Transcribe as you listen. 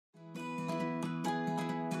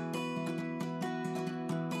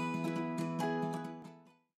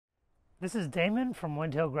This is Damon from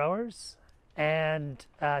Windhill Growers, and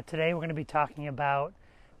today we're going to be talking about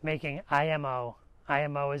making IMO.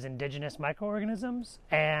 IMO is Indigenous Microorganisms,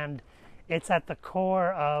 and it's at the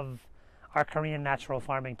core of our Korean natural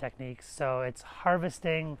farming techniques. So it's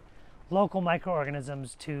harvesting local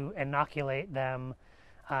microorganisms to inoculate them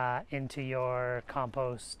into your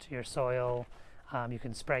compost, your soil. You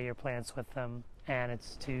can spray your plants with them, and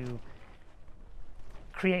it's to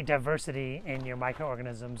create diversity in your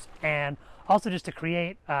microorganisms, and also just to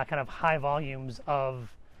create kind of high volumes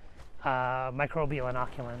of microbial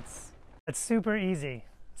inoculants. It's super easy.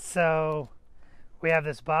 So we have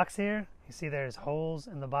this box here. You see there's holes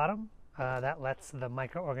in the bottom that lets the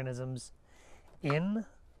microorganisms in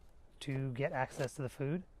to get access to the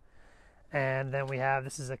food. And then we have,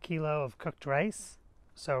 this is a kilo of cooked rice.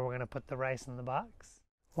 So we're going to put the rice in the box.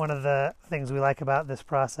 One of the things we like about this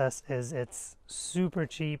process is it's super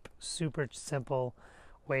cheap, super simple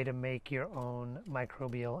way to make your own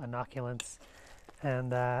microbial inoculants.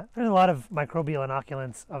 And there's a lot of microbial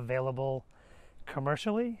inoculants available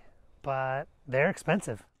commercially, but they're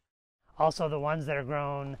expensive. Also, the ones that are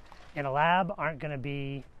grown in a lab aren't going to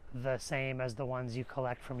be the same as the ones you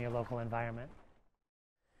collect from your local environment.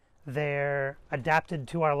 They're adapted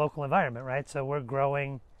to our local environment, right? So we're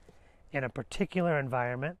growing in a particular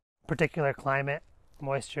environment, particular climate,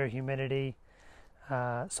 moisture, humidity,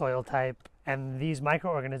 soil type, and these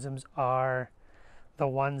microorganisms are the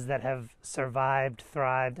ones that have survived,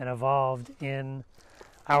 thrived, and evolved in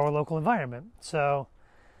our local environment. So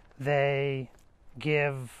they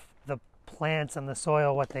give the plants and the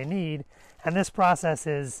soil what they need, and this process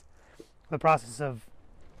is the process of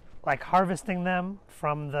like harvesting them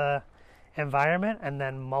from the environment and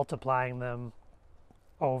then multiplying them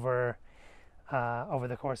over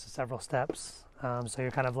the course of several steps. So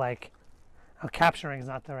you're kind of like, capturing is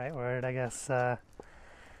not the right word, I guess,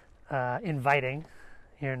 inviting.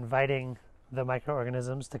 You're inviting the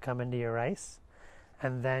microorganisms to come into your rice,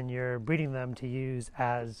 and then you're breeding them to use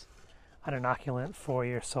as an inoculant for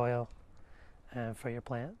your soil and for your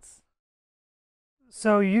plants.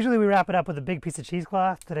 So usually we wrap it up with a big piece of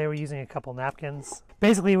cheesecloth. Today we're using a couple napkins.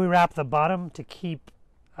 Basically we wrap the bottom to keep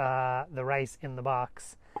the rice in the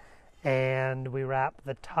box, and we wrap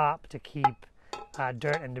the top to keep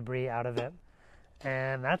dirt and debris out of it.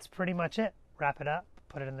 And that's pretty much it. Wrap it up,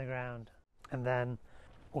 put it in the ground, and then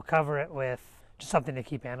we'll cover it with just something to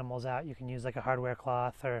keep animals out. You can use like a hardware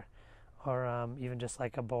cloth or even just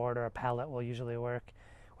like a board or a pallet will usually work.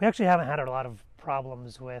 We actually haven't had a lot of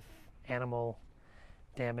problems with animal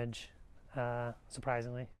damage,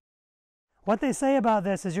 surprisingly. What they say about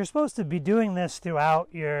this is you're supposed to be doing this throughout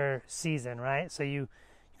your season, right? So you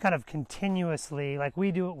kind of continuously, like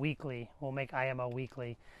we do it weekly, we'll make IMO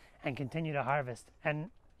weekly and continue to harvest. And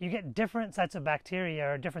you get different sets of bacteria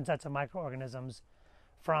or different sets of microorganisms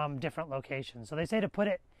from different locations. So they say to put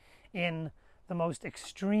it in the most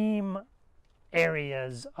extreme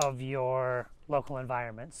areas of your local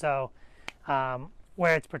environment. So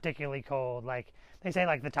where it's particularly cold, like they say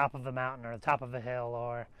like the top of the mountain or the top of a hill,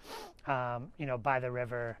 or by the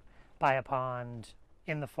river, by a pond,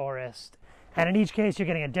 in the forest. And in each case you're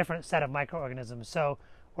getting a different set of microorganisms. So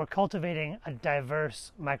we're cultivating a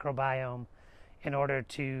diverse microbiome in order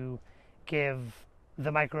to give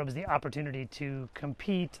the microbes the opportunity to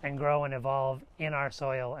compete and grow and evolve in our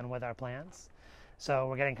soil and with our plants. So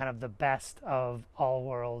we're getting kind of the best of all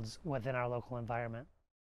worlds within our local environment.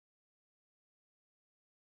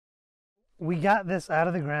 We got this out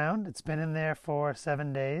of the ground. It's been in there for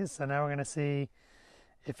 7 days. So now we're going to see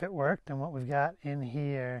if it worked and what we've got in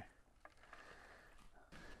here.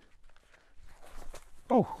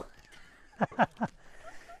 Oh,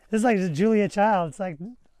 this is like just Julia Child. It's like,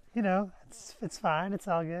 it's fine. It's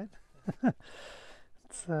all good.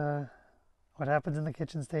 It's what happens in the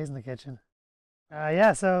kitchen stays in the kitchen.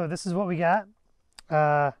 Yeah, so this is what we got.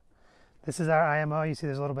 This is our IMO. You see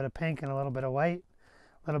there's a little bit of pink and a little bit of white,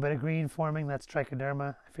 a little bit of green forming. That's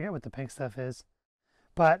trichoderma. I forget what the pink stuff is.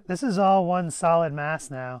 But this is all one solid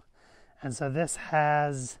mass now. And so this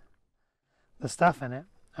has the stuff in it.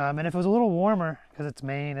 And if it was a little warmer, because it's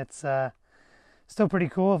Maine, it's still pretty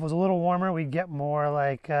cool. If it was a little warmer, we'd get more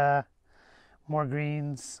like more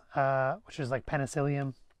greens, which is like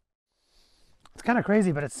penicillium. It's kind of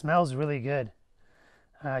crazy, but it smells really good.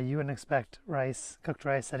 You wouldn't expect cooked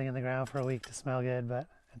rice sitting in the ground for a week to smell good, but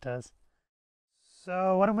it does.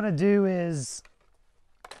 So what I'm going to do is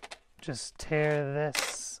just tear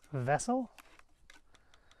this vessel,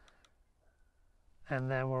 and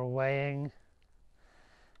then we're weighing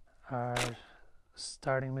our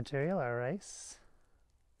starting material, our rice.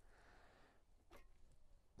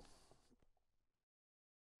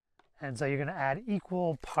 And so you're going to add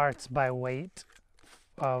equal parts by weight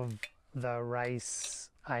of the rice,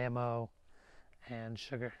 IMO, and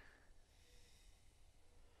sugar.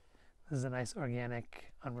 This is a nice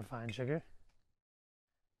organic, unrefined sugar.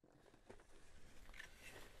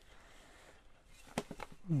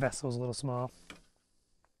 Vessel's a little small.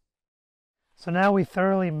 So now we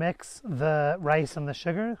thoroughly mix the rice and the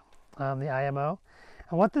sugar, the IMO.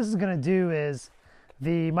 And what this is going to do is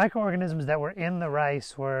the microorganisms that were in the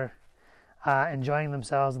rice were enjoying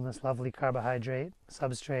themselves in this lovely carbohydrate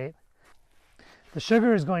substrate. The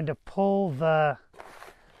sugar is going to pull the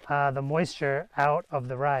moisture out of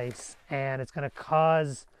the rice, and it's going to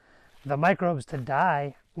cause the microbes to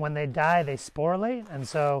die. When they die, they sporulate, and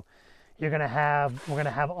so we're going to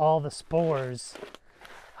have all the spores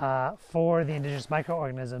for the indigenous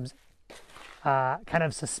microorganisms kind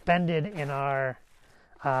of suspended in our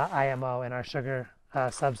IMO, in our sugar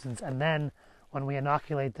substance, and then when we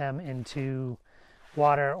inoculate them into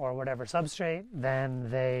water or whatever substrate, then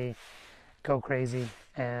they go crazy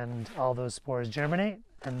and all those spores germinate,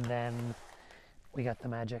 and then we got the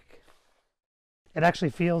magic. It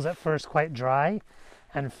actually feels at first quite dry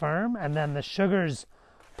and firm, and then the sugar's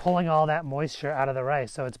pulling all that moisture out of the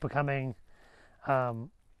rice, so it's becoming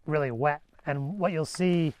really wet. And what you'll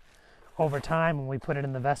see over time when we put it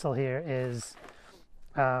in the vessel here is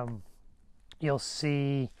you'll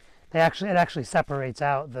see it actually separates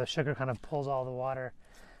out. The sugar kind of pulls all the water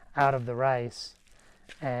out of the rice,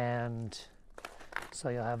 and so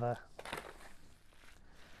you'll have a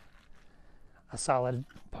solid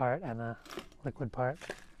part and a liquid part.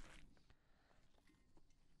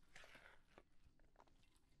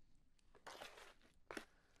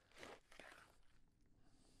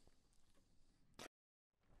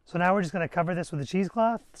 So now we're just going to cover this with a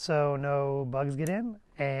cheesecloth so no bugs get in,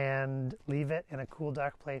 and leave it in a cool,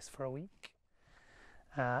 dark place for a week.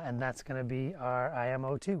 And that's going to be our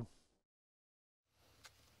IMO 2.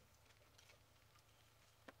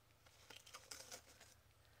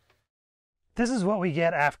 This is what we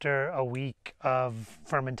get after a week of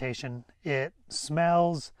fermentation. It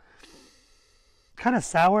smells kind of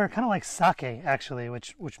sour, kind of like sake actually,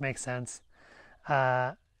 which makes sense.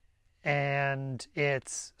 And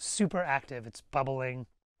it's super active, it's bubbling.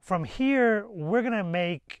 From here, we're gonna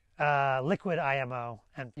make liquid IMO,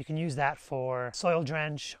 and you can use that for soil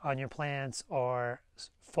drench on your plants or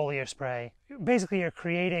foliar spray. Basically, you're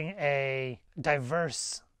creating a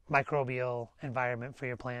diverse microbial environment for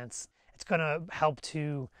your plants. It's gonna help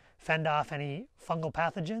to fend off any fungal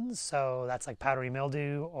pathogens, so that's like powdery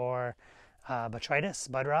mildew or botrytis,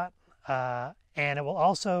 bud rot. And it will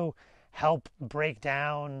also help break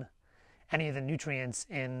down any of the nutrients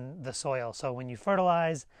in the soil. So when you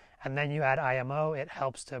fertilize and then you add IMO, it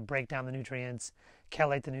helps to break down the nutrients,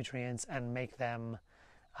 chelate the nutrients, and make them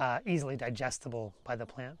easily digestible by the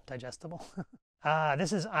plant. Digestible.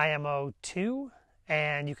 This is IMO 2,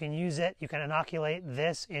 and you can use it, you can inoculate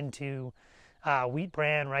this into wheat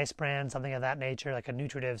bran, rice bran, something of that nature, like a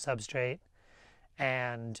nutritive substrate.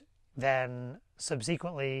 And then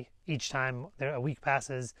subsequently, each time a week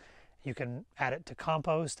passes, you can add it to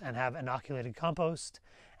compost and have inoculated compost,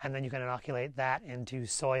 and then you can inoculate that into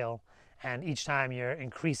soil. And each time you're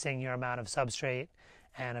increasing your amount of substrate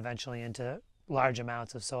and eventually into large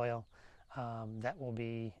amounts of soil that will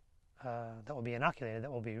be inoculated,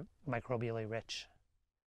 that will be microbially rich.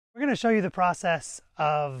 We're going to show you the process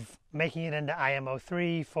of making it into IMO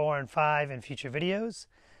 3, 4, and 5 in future videos.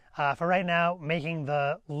 For right now, making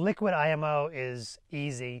the liquid IMO is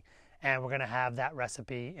easy, and we're going to have that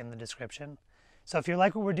recipe in the description. So if you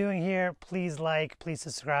like what we're doing here, please like, please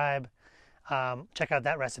subscribe, check out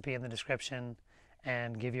that recipe in the description,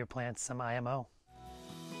 and give your plants some IMO.